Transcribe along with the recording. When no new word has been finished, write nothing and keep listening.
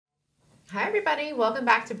Hi, everybody. Welcome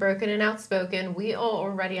back to Broken and Outspoken. We are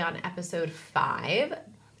already on episode 5.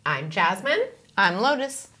 I'm Jazmin. I'm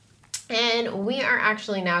Lotus. And we are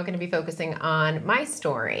actually now going to be focusing on my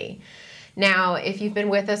story. Now, if you've been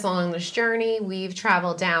with us along this journey, we've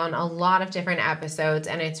traveled down a lot of different episodes,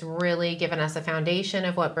 and it's really given us a foundation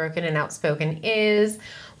of what Broken and Outspoken is,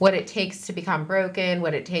 what it takes to become broken,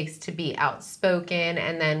 what it takes to be outspoken,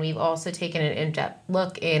 and then we've also taken an in-depth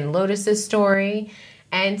look in Lotus's story.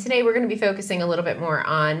 And today we're going to be focusing a little bit more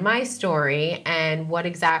on my story and what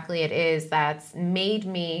exactly it is that's made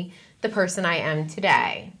me the person I am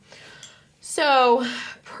today. So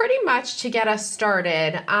pretty much to get us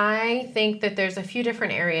started, I think that there's a few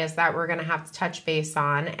different areas that we're going to have to touch base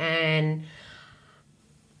on. And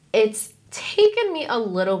it's taken me a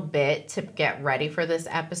little bit to get ready for this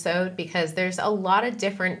episode because there's a lot of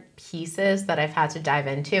different pieces that I've had to dive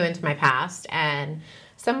into my past, and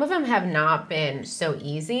some of them have not been so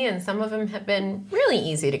easy, and some of them have been really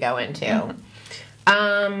easy to go into.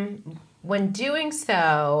 When doing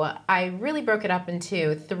so, I really broke it up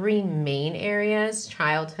into 3 main areas: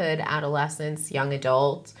 childhood, adolescence, young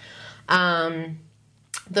adult.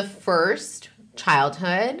 The first,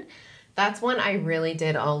 childhood, that's when I really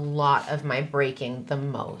did a lot of my breaking the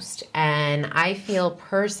most. And I feel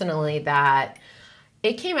personally that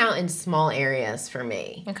it came out in small areas for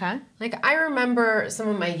me. Okay. Like, I remember some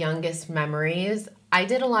of my youngest memories. I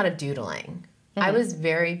did a lot of doodling. I was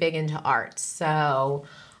very big into art. So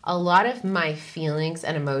a lot of my feelings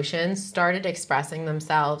and emotions started expressing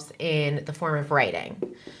themselves in the form of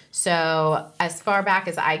writing. So as far back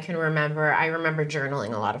as I can remember, I remember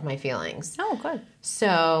journaling a lot of my feelings. Oh, good.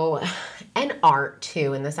 So, and art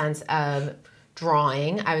too, in the sense of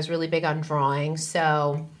drawing. I was really big on drawing.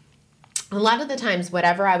 So a lot of the times,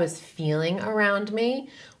 whatever I was feeling around me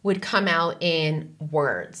would come out in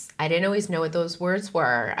words. I didn't always know what those words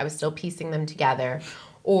were. I was still piecing them together.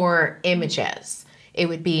 Or images. It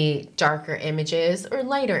would be darker images or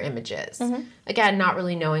lighter images. Again, not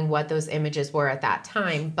really knowing what those images were at that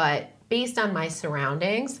time, but based on my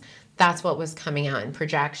surroundings, that's what was coming out in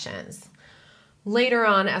projections. Later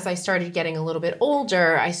on, as I started getting a little bit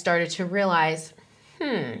older, I started to realize,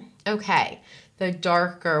 okay, the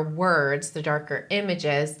darker words, the darker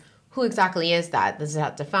images, who exactly is that? Does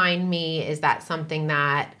that define me? Is that something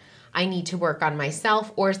that I need to work on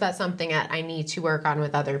myself, or is that something that I need to work on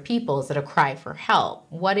with other people? Is it a cry for help?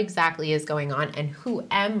 What exactly is going on, and who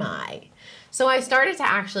am I? So I started to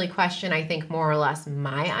actually question, I think, more or less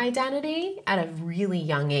my identity at a really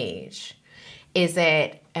young age.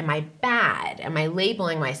 Am I bad? Am I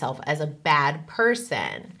labeling myself as a bad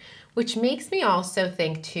person? Which makes me also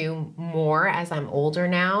think too, more as I'm older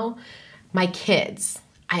now, my kids.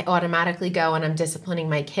 I automatically go and I'm disciplining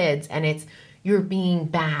my kids, and it's, you're being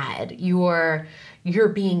bad, you're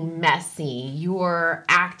being messy, you're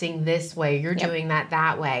acting this way, you're doing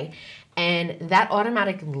that way. And that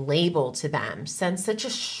automatic label to them sends such a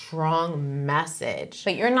strong message.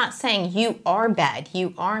 But you're not saying you are bad,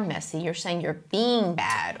 you are messy. You're saying you're being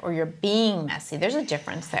bad or you're being messy. There's a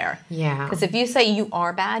difference there. Yeah. Because if you say you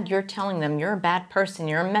are bad, you're telling them you're a bad person,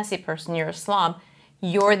 you're a messy person, you're a slob,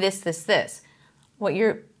 you're this. What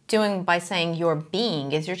you're doing by saying you're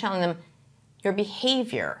being is you're telling them your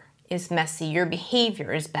behavior is messy, your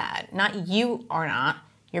behavior is bad. Not you are not,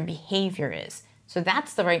 your behavior is. So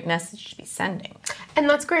that's the right message to be sending. And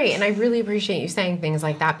that's great. And I really appreciate you saying things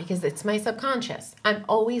like that because it's my subconscious. I'm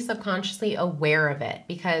always subconsciously aware of it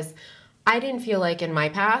because I didn't feel like in my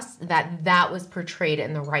past that was portrayed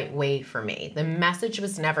in the right way for me. The message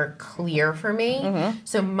was never clear for me.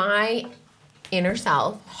 So my inner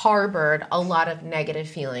self harbored a lot of negative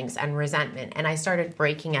feelings and resentment. And I started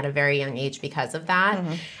breaking at a very young age because of that.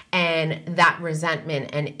 And that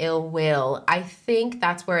resentment and ill will, I think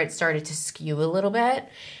that's where it started to skew a little bit.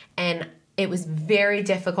 And it was very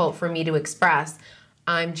difficult for me to express,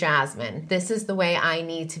 I'm Jazmin. This is the way I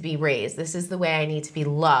need to be raised. This is the way I need to be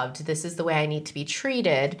loved. This is the way I need to be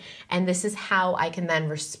treated. And this is how I can then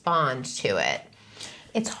respond to it.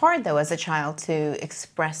 It's hard, though, as a child to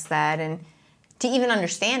express that and to even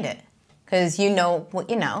understand it, because you know what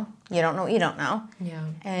you know. You don't know what you don't know. Yeah.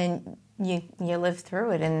 And you live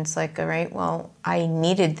through it, and it's like, all right, well, I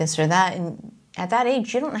needed this or that. And at that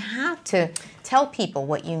age, you don't have to tell people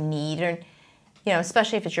what you need, or,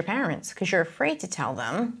 especially if it's your parents, because you're afraid to tell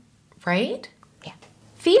them. Right? Yeah.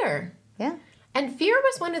 Fear. Yeah. And fear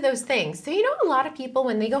was one of those things. So, a lot of people,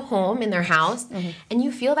 when they go home in their house, and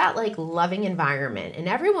you feel that, like, loving environment, and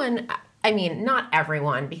everyone, I mean, not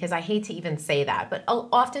everyone, because I hate to even say that, but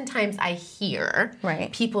oftentimes I hear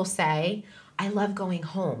people say, I love going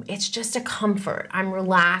home. It's just a comfort. I'm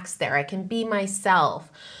relaxed there. I can be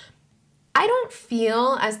myself. I don't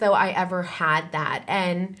feel as though I ever had that.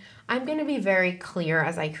 And I'm going to be very clear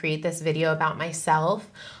as I create this video about myself.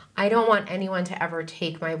 I don't want anyone to ever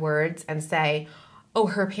take my words and say, oh,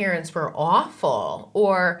 her parents were awful,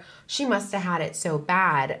 or she must have had it so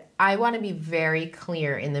bad. I want to be very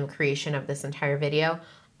clear in the creation of this entire video.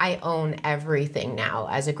 I own everything now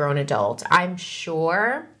as a grown adult. I'm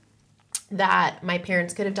sure that my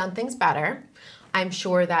parents could have done things better. I'm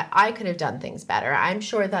sure that I could have done things better. I'm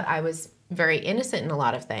sure that I was very innocent in a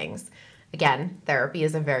lot of things. Again, therapy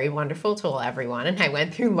is a very wonderful tool, everyone, and I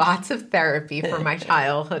went through lots of therapy for my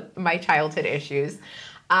childhood issues.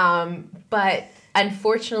 But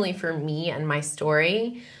unfortunately for me and my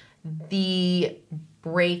story, the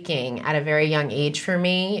breaking at a very young age for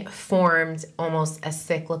me formed almost a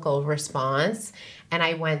cyclical response, and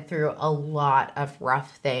I went through a lot of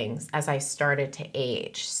rough things as I started to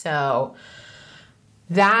age. So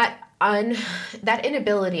that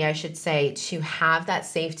inability, I should say, to have that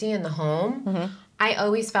safety in the home, I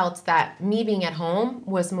always felt that me being at home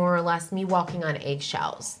was more or less me walking on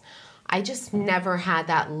eggshells. I just never had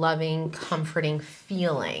that loving, comforting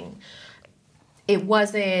feeling. It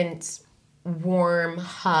wasn't warm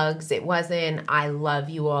hugs. It wasn't I love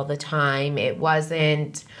you all the time. It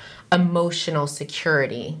wasn't emotional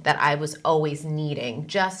security that I was always needing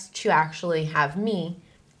just to actually have me,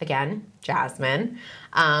 again, Jazmin,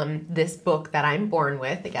 this book that I'm born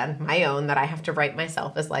with, again, my own, that I have to write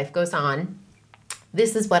myself as life goes on.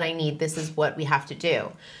 This is what I need. This is what we have to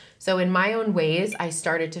do. So in my own ways, I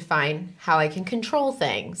started to find how I can control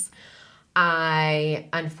things. I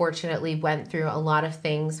unfortunately went through a lot of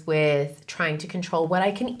things with trying to control what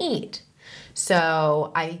I can eat.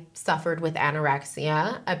 So I suffered with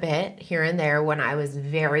anorexia a bit here and there when I was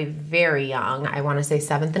very, very young. I want to say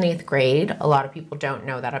 7th and 8th grade. A lot of people don't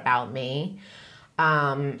know that about me.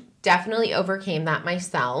 Definitely overcame that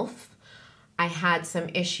myself. I had some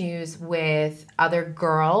issues with other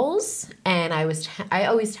girls, and I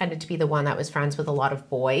always tended to be the one that was friends with a lot of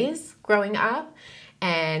boys growing up.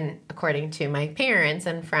 And according to my parents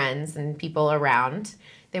and friends and people around,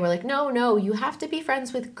 they were like, no, you have to be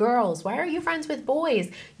friends with girls. Why are you friends with boys?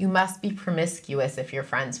 You must be promiscuous if you're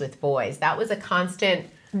friends with boys. That was a constant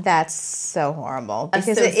That's so horrible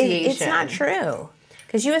because it's not true.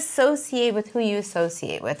 Because you associate with who you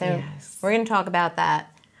associate with. And Yes. we're going to talk about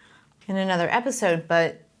that in another episode.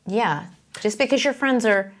 But yeah, just because your friends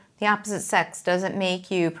are the opposite sex doesn't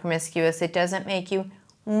make you promiscuous. It doesn't make you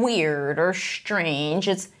weird or strange.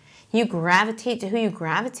 It's you gravitate to who you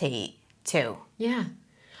gravitate to. Yeah.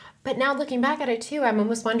 But now looking back at it too, I'm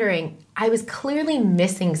almost wondering, I was clearly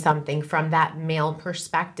missing something from that male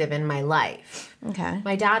perspective in my life. Okay.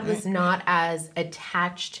 My dad was not as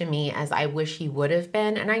attached to me as I wish he would have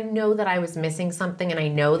been. And I know that I was missing something, and I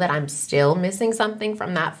know that I'm still missing something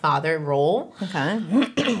from that father role.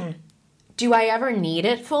 Okay. Do I ever need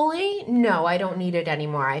it fully? No, I don't need it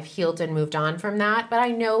anymore. I've healed and moved on from that. But I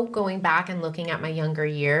know going back and looking at my younger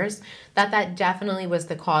years that definitely was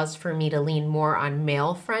the cause for me to lean more on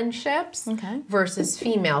male friendships versus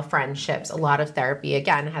female friendships. A lot of therapy,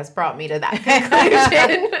 again, has brought me to that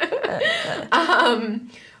conclusion.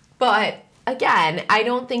 But again, I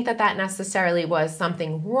don't think that necessarily was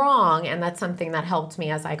something wrong, and that's something that helped me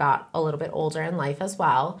as I got a little bit older in life as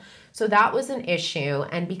well. So that was an issue,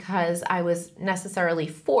 and because I was necessarily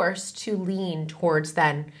forced to lean towards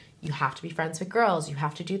then, you have to be friends with girls, you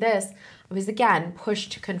have to do this, I was again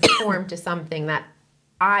pushed to conform to something that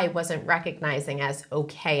I wasn't recognizing as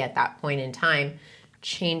okay at that point in time,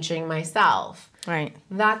 changing myself. Right.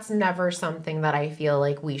 That's never something that I feel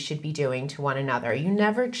like we should be doing to one another. You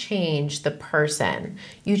never change the person.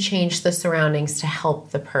 You change the surroundings to help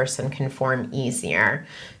the person conform easier.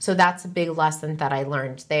 So that's a big lesson that I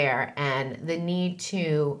learned there. And the need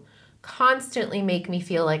to constantly make me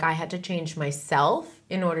feel like I had to change myself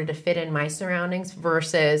in order to fit in my surroundings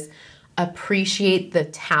versus appreciate the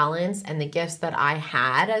talents and the gifts that I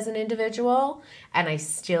had as an individual and I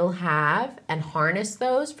still have, and harness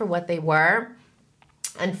those for what they were.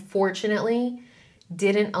 Unfortunately,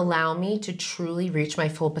 didn't allow me to truly reach my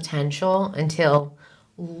full potential until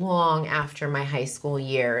long after my high school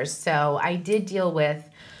years. So I did deal with,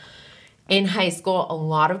 in high school, a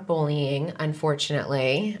lot of bullying,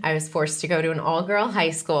 unfortunately. I was forced to go to an all-girl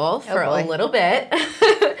high school for a little bit.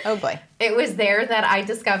 Oh, boy. It was there that I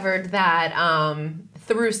discovered that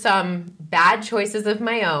through some bad choices of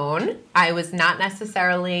my own, I was not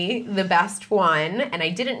necessarily the best one, and I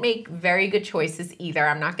didn't make very good choices either.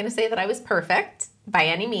 I'm not going to say that I was perfect by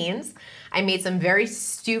any means. I made some very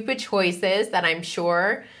stupid choices that I'm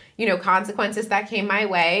sure, consequences that came my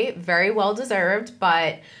way, very well deserved,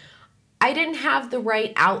 but I didn't have the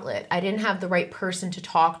right outlet. I didn't have the right person to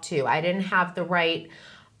talk to. I didn't have the right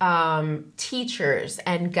teachers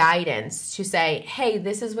and guidance to say, hey,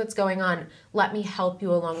 this is what's going on. Let me help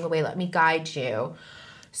you along the way. Let me guide you.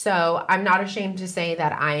 So I'm not ashamed to say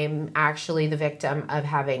that I'm actually the victim of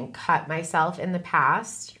having cut myself in the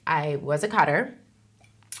past. I was a cutter.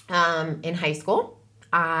 In high school,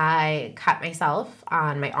 I cut myself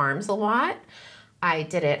on my arms a lot. I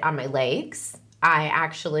did it on my legs. I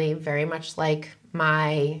actually, very much like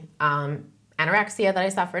my anorexia that I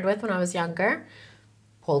suffered with when I was younger,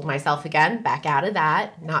 pulled myself again back out of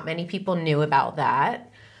that. Not many people knew about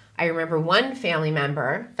that. I remember one family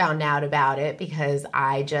member found out about it because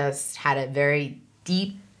I just had a very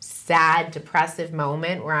deep, sad, depressive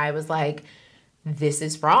moment where I was like, this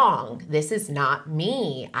is wrong. This is not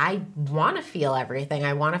me. I want to feel everything.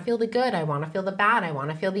 I want to feel the good. I want to feel the bad. I want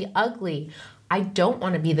to feel the ugly. I don't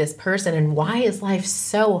want to be this person. And why is life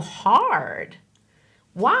so hard?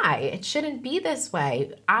 Why? It shouldn't be this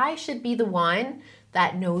way. I should be the one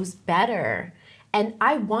that knows better. And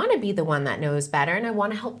I want to be the one that knows better. And I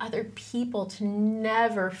want to help other people to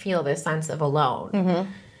never feel this sense of alone.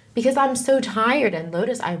 Mm-hmm. Because I'm so tired, and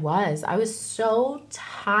Lotus, I was so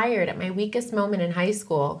tired at my weakest moment in high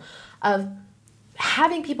school of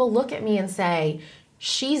having people look at me and say,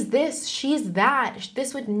 she's this, she's that,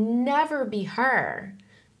 this would never be her.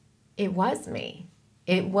 It was me.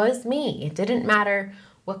 It was me. It didn't matter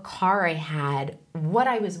what car I had, what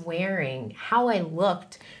I was wearing, how I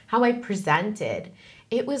looked, how I presented.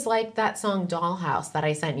 It was like that song Dollhouse that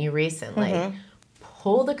I sent you recently. Mm-hmm.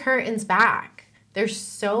 Pull the curtains back. There's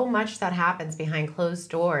so much that happens behind closed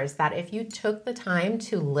doors that if you took the time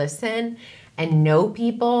to listen and know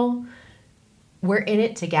people, we're in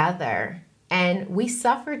it together. And we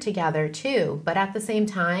suffer together too. But at the same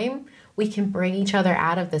time, we can bring each other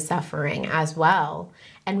out of the suffering as well.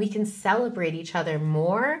 And we can celebrate each other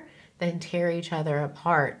more than tear each other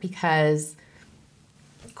apart, because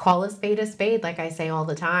call a spade, like I say all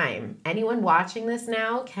the time. Anyone watching this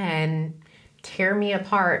now can tear me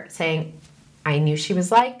apart saying, I knew she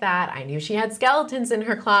was like that. I knew she had skeletons in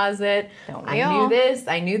her closet. I knew this.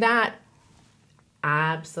 I knew that.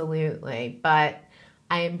 Absolutely. But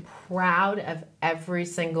I am proud of every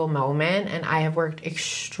single moment, and I have worked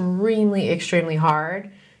extremely, extremely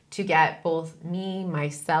hard to get both me,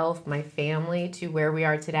 myself, my family to where we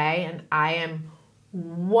are today. And I am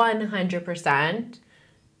 100%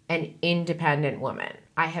 an independent woman.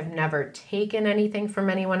 I have never taken anything from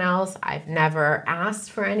anyone else. I've never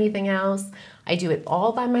asked for anything else. I do it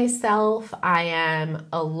all by myself. I am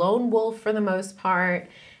a lone wolf for the most part,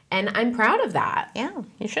 and I'm proud of that. Yeah,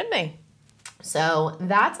 you should be. So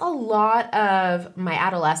that's a lot of my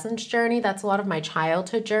adolescence journey. That's a lot of my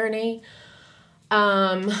childhood journey.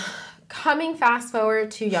 Coming fast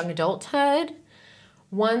forward to young adulthood,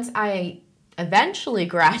 once I eventually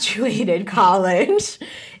graduated college,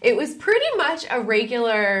 it was pretty much a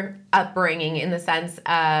regular upbringing in the sense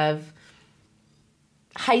of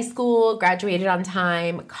high school, graduated on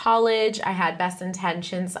time. College, I had best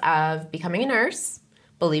intentions of becoming a nurse,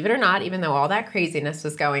 believe it or not, even though all that craziness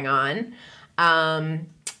was going on.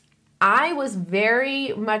 I was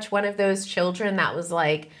very much one of those children that was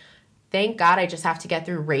like, thank God I just have to get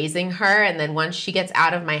through raising her. And then once she gets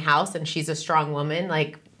out of my house and she's a strong woman,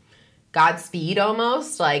 like, Godspeed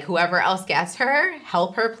almost, like whoever else gets her,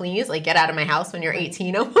 help her please, like get out of my house when you're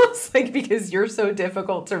 18 almost, like because you're so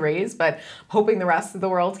difficult to raise, but hoping the rest of the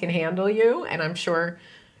world can handle you. And I'm sure,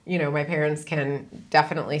 you know, my parents can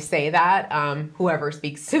definitely say that, whoever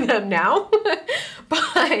speaks to them now.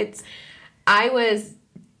 But I was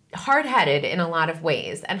hard-headed in a lot of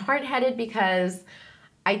ways, and hard-headed because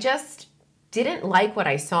I just didn't like what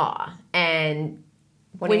I saw. And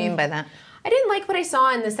what do you mean by that? I didn't like what I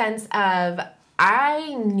saw in the sense of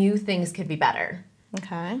I knew things could be better.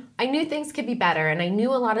 Okay. I knew things could be better, and I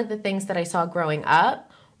knew a lot of the things that I saw growing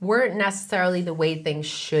up weren't necessarily the way things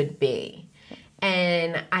should be.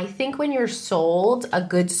 And I think when you're sold a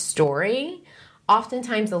good story,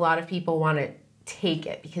 oftentimes a lot of people want to take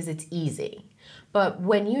it because it's easy. But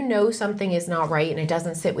when you know something is not right and it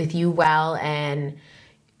doesn't sit with you well, and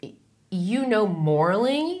you know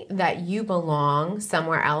morally that you belong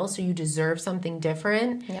somewhere else or you deserve something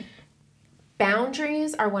different, yep.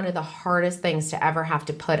 Boundaries are one of the hardest things to ever have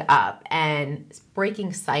to put up. And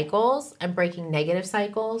breaking cycles and breaking negative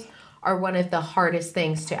cycles are one of the hardest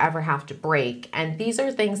things to ever have to break. And these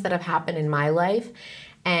are things that have happened in my life.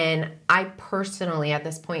 And I personally, at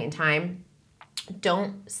this point in time,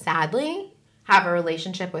 don't sadly have a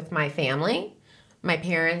relationship with my family. My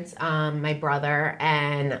parents, my brother,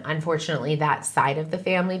 and unfortunately that side of the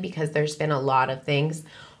family, because there's been a lot of things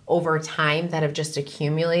over time that have just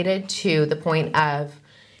accumulated to the point of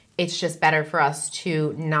it's just better for us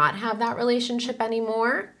to not have that relationship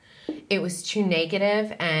anymore. It was too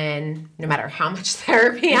negative, and no matter how much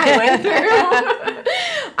therapy I went through,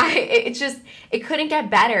 it couldn't get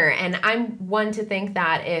better. And I'm one to think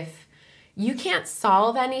that if you can't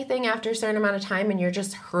solve anything after a certain amount of time and you're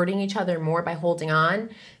just hurting each other more by holding on,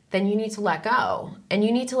 then you need to let go. And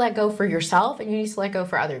you need to let go for yourself, and you need to let go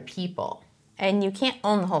for other people. And you can't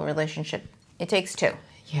own the whole relationship. It takes two.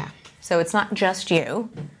 Yeah. So it's not just you.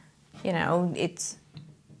 You know, it's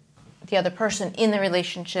the other person in the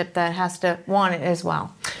relationship that has to want it as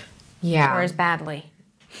well. Yeah. Or as badly.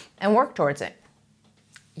 And work towards it.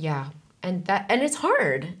 Yeah. And it's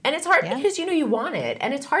hard. And it's hard because you want it.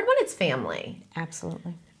 And it's hard when it's family.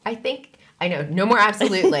 Absolutely. I know, no more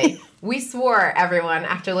absolutely. We swore, everyone,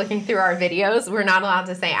 after looking through our videos, we're not allowed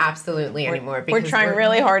to say absolutely anymore. We're trying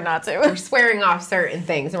really hard not to. We're swearing off certain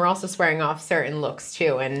things, and we're also swearing off certain looks,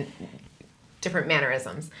 too, and different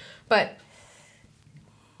mannerisms. But,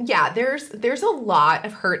 yeah, there's a lot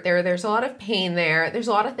of hurt there. There's a lot of pain there. There's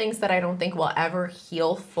a lot of things that I don't think will ever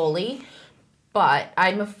heal fully. But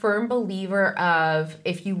I'm a firm believer of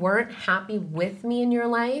if you weren't happy with me in your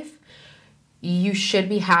life, you should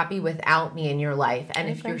be happy without me in your life. And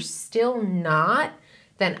if you're still not,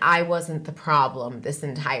 then I wasn't the problem this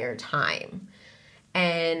entire time.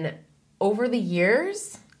 And over the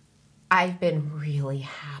years, I've been really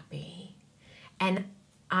happy. And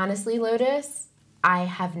honestly, Lotus, I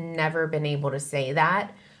have never been able to say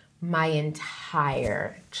that my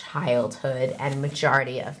entire childhood and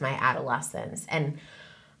majority of my adolescence. And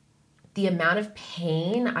the amount of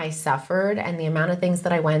pain I suffered and the amount of things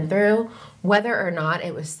that I went through, whether or not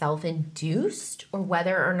it was self-induced or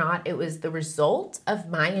whether or not it was the result of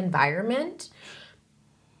my environment,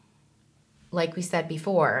 like we said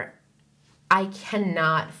before, I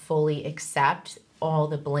cannot fully accept all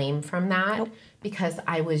the blame from that because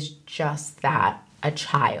I was just that, a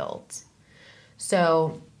child.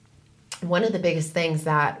 So one of the biggest things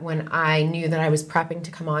that when I knew that I was prepping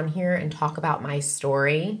to come on here and talk about my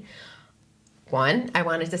story, one, I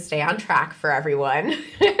wanted to stay on track for everyone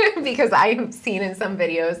because I've seen in some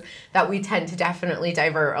videos that we tend to definitely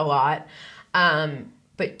divert a lot.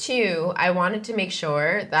 But two, I wanted to make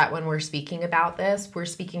sure that when we're speaking about this, we're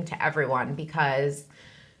speaking to everyone because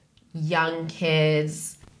young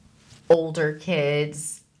kids, older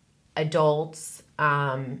kids, adults,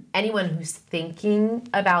 anyone who's thinking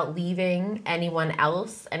about leaving anyone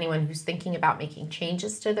else, anyone who's thinking about making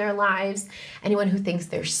changes to their lives, anyone who thinks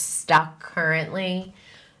they're stuck currently,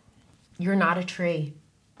 you're not a tree.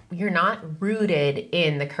 You're not rooted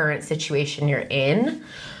in the current situation you're in.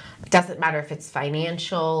 It doesn't matter if it's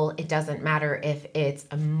financial. It doesn't matter if it's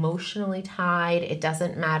emotionally tied. It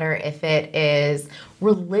doesn't matter if it is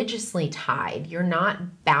religiously tied. You're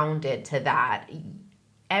not bounded to that.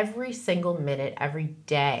 Every single minute, every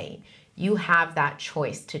day, you have that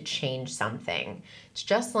choice to change something. It's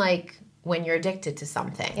just like when you're addicted to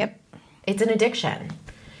something. Yep. It's an addiction.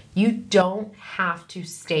 You don't have to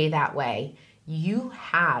stay that way. You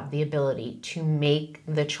have the ability to make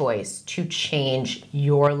the choice to change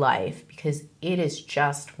your life because it is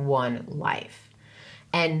just one life.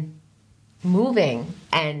 And moving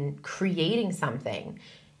and creating something,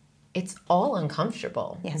 it's all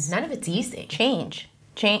uncomfortable. Yes. None of it's easy. Any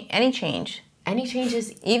change. Any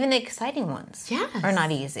changes, even the exciting ones, yes, are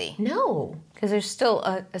not easy. No. Because there's still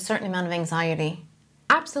a certain amount of anxiety.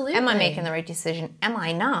 Absolutely. Am I making the right decision? Am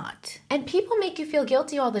I not? And people make you feel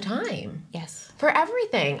guilty all the time. Yes. For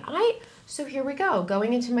everything. So here we go,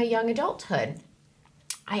 going into my young adulthood.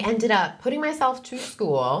 I ended up putting myself to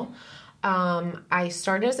school. I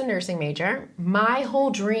started as a nursing major. My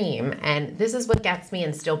whole dream, and this is what gets me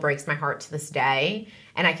and still breaks my heart to this day,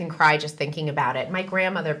 and I can cry just thinking about it. My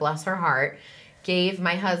grandmother, bless her heart, gave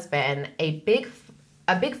my husband a big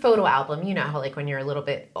photo album. You know how like when you're a little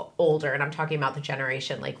bit older, and I'm talking about the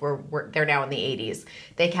generation, like they're now in the 80s.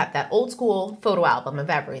 They kept that old school photo album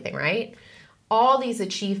of everything, right? All these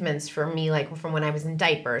achievements for me, like from when I was in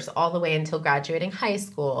diapers all the way until graduating high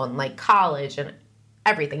school and like college and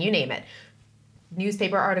everything, you name it.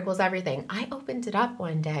 Newspaper articles, everything. I opened it up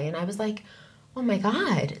one day and I was like, oh my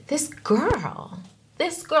God, this girl,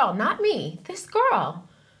 not me, this girl,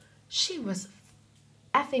 she was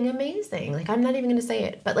effing amazing. Like, I'm not even going to say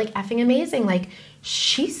it, but like effing amazing. Like,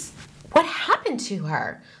 what happened to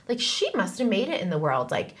her? Like, she must have made it in the world.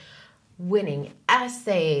 Like, winning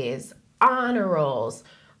essays, honor rolls,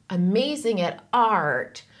 amazing at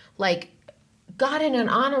art, like, got in an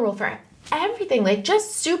honor roll for everything, like,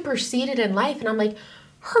 just superseded in life. And I'm like,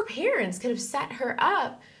 her parents could have set her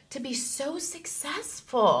up to be so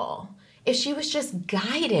successful if she was just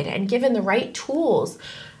guided and given the right tools.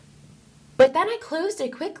 But then I closed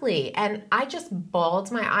it quickly and I just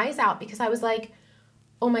bawled my eyes out because I was like,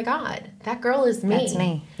 oh my God, that girl is me. That's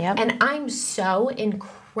me. Yep. And I'm so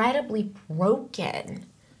incredibly broken.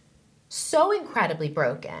 So incredibly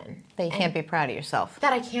broken. That you can't be proud of yourself.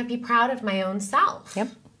 That I can't be proud of my own self. Yep.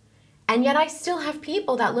 And yet I still have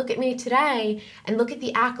people that look at me today and look at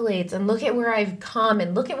the accolades and look at where I've come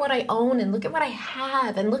and look at what I own and look at what I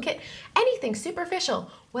have and look at anything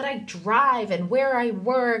superficial, what I drive and where I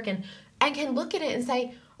work, and can look at it and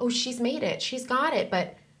say, oh, she's made it, she's got it.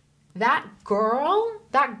 But that girl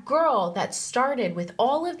that started with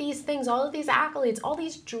all of these things, all of these accolades, all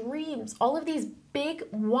these dreams, all of these big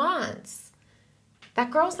wants,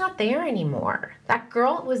 that girl's not there anymore. That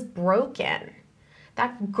girl was broken.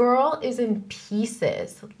 That girl is in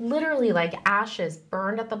pieces, literally like ashes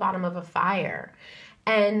burned at the bottom of a fire.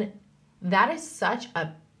 And that is such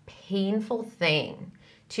a painful thing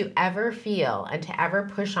to ever feel and to ever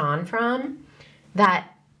push on from,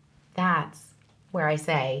 that's where I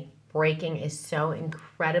say breaking is so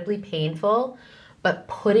incredibly painful, but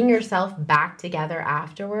putting yourself back together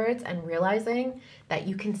afterwards and realizing that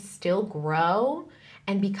you can still grow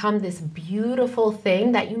and become this beautiful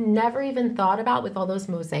thing that you never even thought about with all those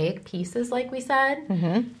mosaic pieces, like we said.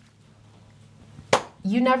 Mm-hmm.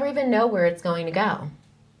 You never even know where it's going to go.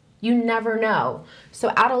 You never know.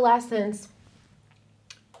 So adolescence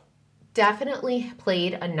definitely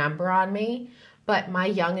played a number on me, but my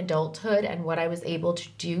young adulthood and what I was able to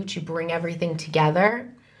do to bring everything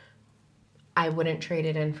together, I wouldn't trade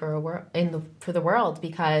it in for the world,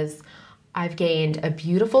 because I've gained a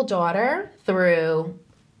beautiful daughter through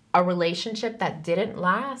a relationship that didn't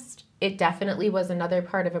last. It definitely was another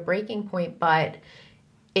part of a breaking point, but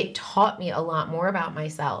it taught me a lot more about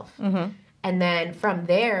myself. Mm-hmm. And then from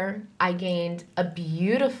there, I gained a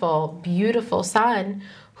beautiful, beautiful son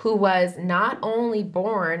who was not only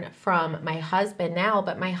born from my husband now,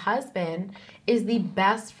 but my husband is the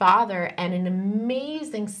best father and an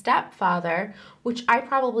amazing stepfather, which I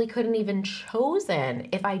probably couldn't even chosen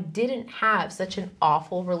if I didn't have such an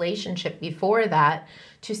awful relationship before that,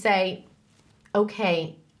 to say,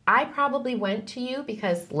 okay, I probably went to you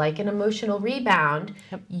because, like an emotional rebound,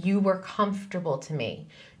 you were comfortable to me.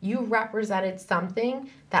 You represented something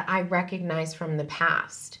that I recognize from the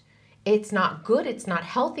past. It's not good, it's not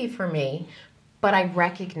healthy for me, but I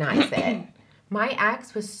recognize it. My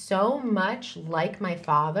ex was so much like my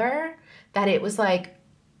father that it was like,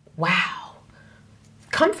 wow,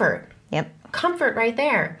 comfort. Yep. Comfort right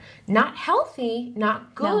there. Not healthy,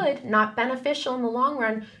 not good, not beneficial in the long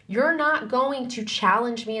run. You're not going to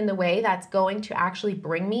challenge me in the way that's going to actually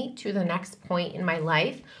bring me to the next point in my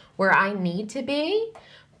life where I need to be,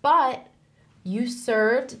 but you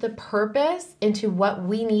served the purpose into what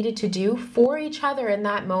we needed to do for each other in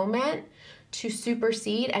that moment to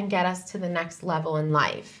supersede and get us to the next level in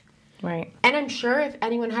life. Right. And I'm sure if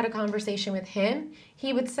anyone had a conversation with him,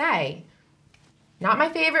 he would say, not my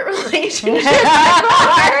favorite relationship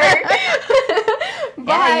ever.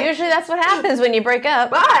 Yeah, usually that's what happens when you break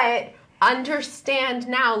up. But understand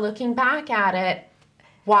now, looking back at it,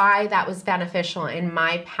 why that was beneficial in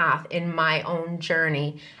my path, in my own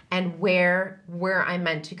journey, and where I'm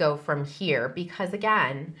meant to go from here. Because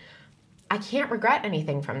again, I can't regret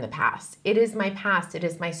anything from the past. It is my past. It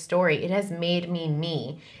is my story. It has made me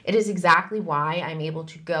me. It is exactly why I'm able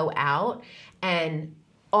to go out and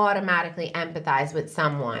automatically empathize with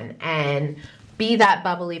someone and be that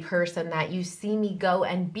bubbly person that you see me go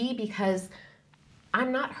and be, because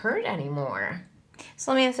I'm not hurt anymore.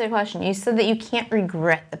 So let me ask you a question. You said that you can't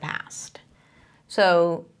regret the past.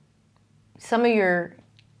 So some of your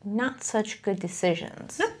not such good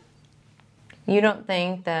decisions. No. You don't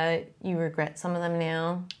think that you regret some of them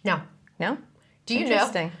now? No. No? Do you know?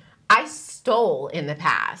 Interesting. I stole in the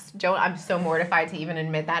past. I'm so mortified to even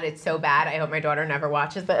admit that. It's so bad. I hope my daughter never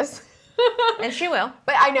watches this. And she will.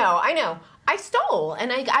 But I know. I stole.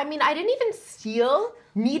 And I mean, I didn't even steal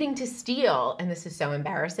needing to steal. And this is so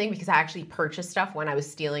embarrassing because I actually purchased stuff when I was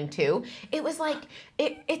stealing too. It was like,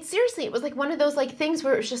 it seriously, it was like one of those like things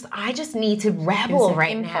where it was just, I just need to rebel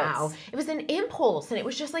right now. It was an impulse. And it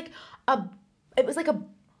was just like it was like a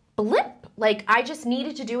blip. Like I just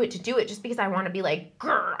needed to do it just because I want to be like,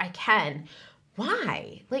 grr, I can.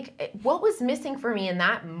 Why? Like, what was missing for me in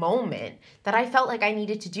that moment that I felt like I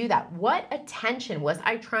needed to do that? What attention was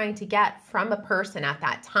I trying to get from a person at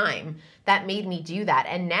that time that made me do that?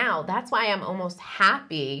 And now that's why I'm almost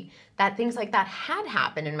happy that things like that had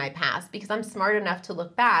happened in my past, because I'm smart enough to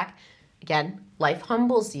look back again, life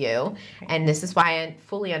humbles you. And this is why I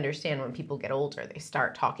fully understand when people get older, they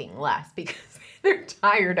start talking less because they're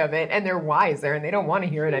tired of it and they're wiser and they don't want to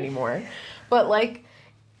hear it anymore. But like,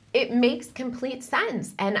 it makes complete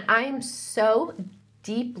sense. And I'm so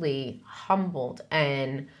deeply humbled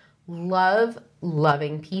and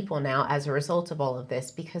loving people now as a result of all of this,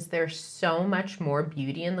 because there's so much more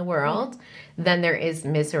beauty in the world than there is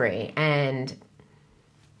misery. And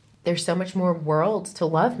there's so much more world to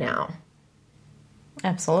love now.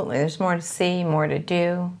 Absolutely. There's more to see, more to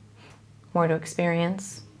do, more to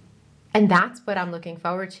experience. And that's what I'm looking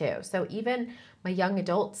forward to. So even my young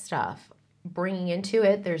adult stuff, bringing into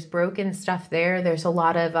it, there's broken stuff there. There's a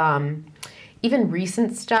lot of even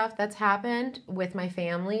recent stuff that's happened with my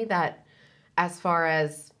family that, as far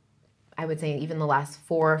as I would say even the last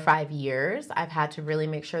 4 or 5 years, I've had to really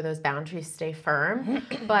make sure those boundaries stay firm.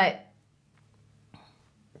 But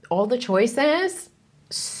all the choices,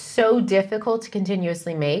 so difficult to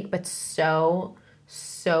continuously make, but so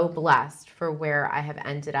blessed for where I have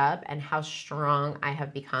ended up and how strong I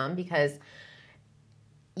have become, because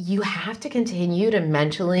you have to continue to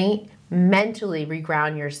mentally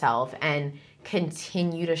reground yourself and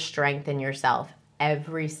continue to strengthen yourself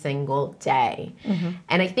every single day.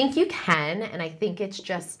 And I think you can, and I think it's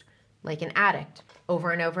just like an addict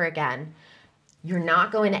over and over again. You're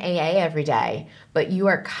not going to AA every day, but you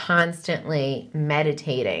are constantly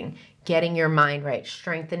meditating, getting your mind right,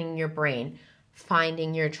 strengthening your brain,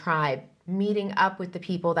 finding your tribe, meeting up with the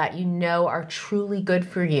people that you know are truly good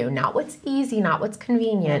for you. Not what's easy, not what's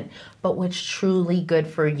convenient, but what's truly good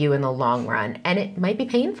for you in the long run. And it might be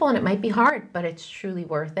painful and it might be hard, but it's truly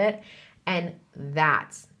worth it. And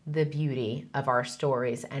that's the beauty of our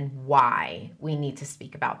stories and why we need to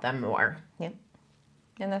speak about them more. Yep.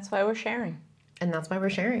 And that's why we're sharing. And that's why we're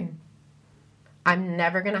sharing. I'm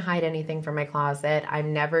never going to hide anything from my closet.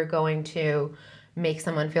 I'm never going to make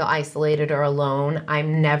someone feel isolated or alone.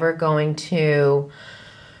 I'm never going to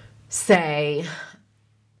say,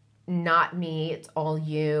 not me, it's all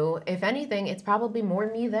you. If anything, it's probably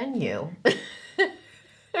more me than you.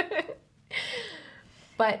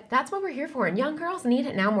 But that's what we're here for. And young girls need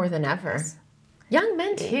it now more than ever. Yes. Young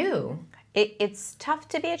men too. It's tough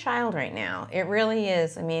to be a child right now. It really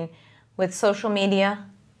is. I mean, with social media,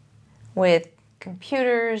 with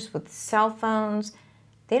computers, with cell phones,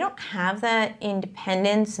 they don't have that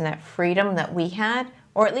independence and that freedom that we had,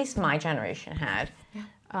 or at least my generation had.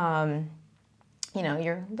 Yeah. You know,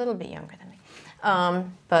 you're a little bit younger than me.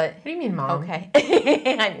 But what do you mean, Mom? Okay.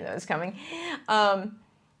 I knew that was coming.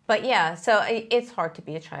 But yeah, so it's hard to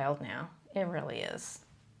be a child now. It really is.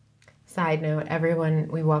 Side note, everyone,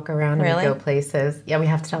 we walk around and we go places. Yeah, we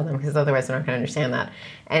have to tell them because otherwise they're not going to understand that.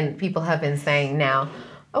 And people have been saying now,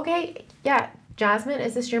 okay, yeah, Jazmin,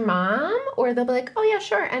 is this your mom? Or they'll be like, oh, yeah,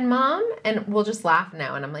 sure. And Mom? And we'll just laugh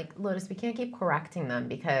now. And I'm like, Lotus, we can't keep correcting them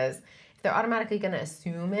because if they're automatically going to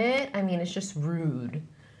assume it, I mean, it's just rude.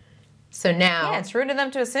 So now... Yeah, it's rude of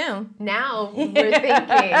them to assume. Now we're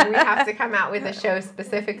thinking we have to come out with a show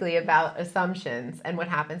specifically about assumptions and what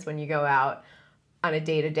happens when you go out on a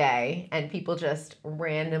day-to-day and people just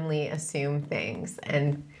randomly assume things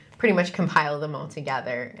and pretty much compile them all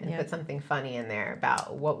together and put something funny in there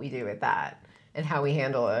about what we do with that and how we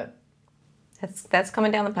handle it. That's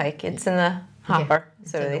coming down the pike. It's in the hopper,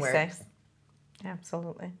 so they say.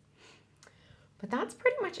 Absolutely. But that's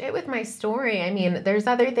pretty much it with my story. I mean, there's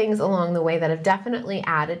other things along the way that have definitely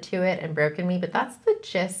added to it and broken me, but that's the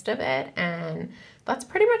gist of it. And that's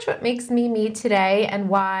pretty much what makes me me today and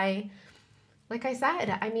why, like I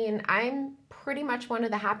said, I mean, I'm pretty much one of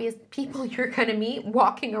the happiest people you're going to meet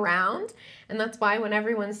walking around. And that's why when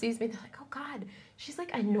everyone sees me, they're like, oh God, she's like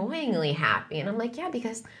annoyingly happy. And I'm like, yeah,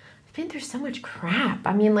 because I've been through so much crap.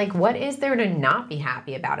 I mean, like, what is there to not be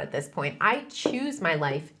happy about at this point? I choose my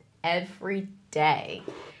life every day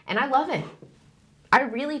and I love it. I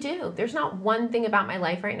really do. There's not one thing about my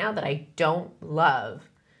life right now that I don't love,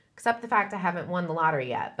 except the fact I haven't won the lottery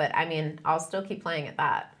yet. But I mean, I'll still keep playing at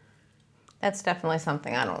that. That's definitely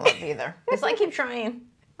something I don't love either. Because I keep trying.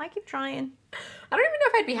 I don't even know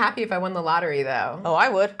if I'd be happy if I won the lottery though. Oh, I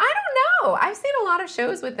would. I don't know. I've seen a lot of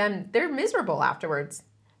shows with them. They're miserable afterwards.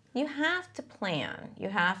 You have to plan. You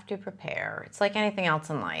have to prepare. It's like anything else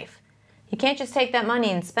in life. You can't just take that money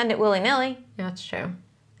and spend it willy-nilly. Yeah, that's true.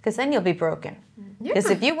 Because then you'll be broken. Because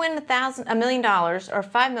if you win $1 million or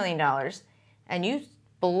 $5 million and you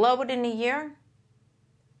blow it in a year,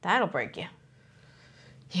 that'll break you.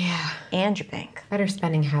 Yeah. And your bank. Better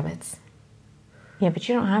spending habits. Yeah, but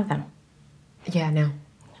you don't have them. Yeah, no.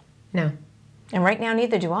 And right now,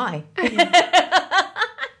 neither do I.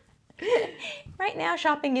 Right now,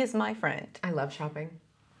 shopping is my friend. I love shopping.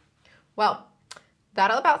 Well,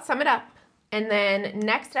 that'll about sum it up. And then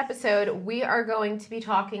next episode, we are going to be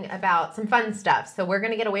talking about some fun stuff. So we're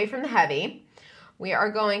going to get away from the heavy. We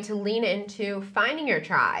are going to lean into finding your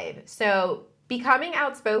tribe. So becoming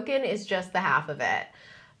outspoken is just the half of it.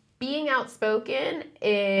 Being outspoken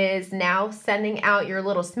is now sending out your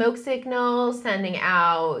little smoke signals, sending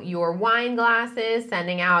out your wine glasses,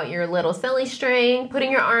 sending out your little silly string,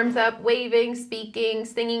 putting your arms up, waving, speaking,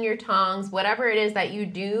 singing your tongues, whatever it is that you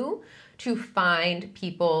do to find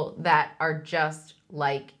people that are just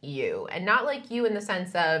like you. And not like you in the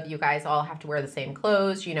sense of you guys all have to wear the same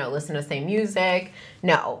clothes, listen to the same music.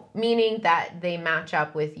 No, meaning that they match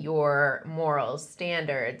up with your morals,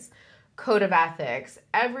 standards, code of ethics,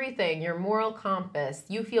 everything, your moral compass.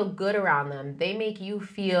 You feel good around them. They make you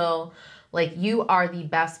feel like you are the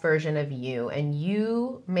best version of you, and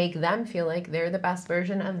you make them feel like they're the best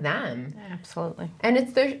version of them. Absolutely. And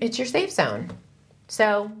it's your safe zone.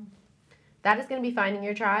 So that is going to be finding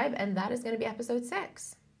your tribe, and that is going to be episode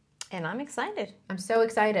 6. And I'm excited. I'm so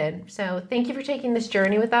excited. So thank you for taking this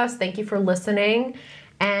journey with us. Thank you for listening,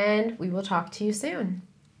 and we will talk to you soon.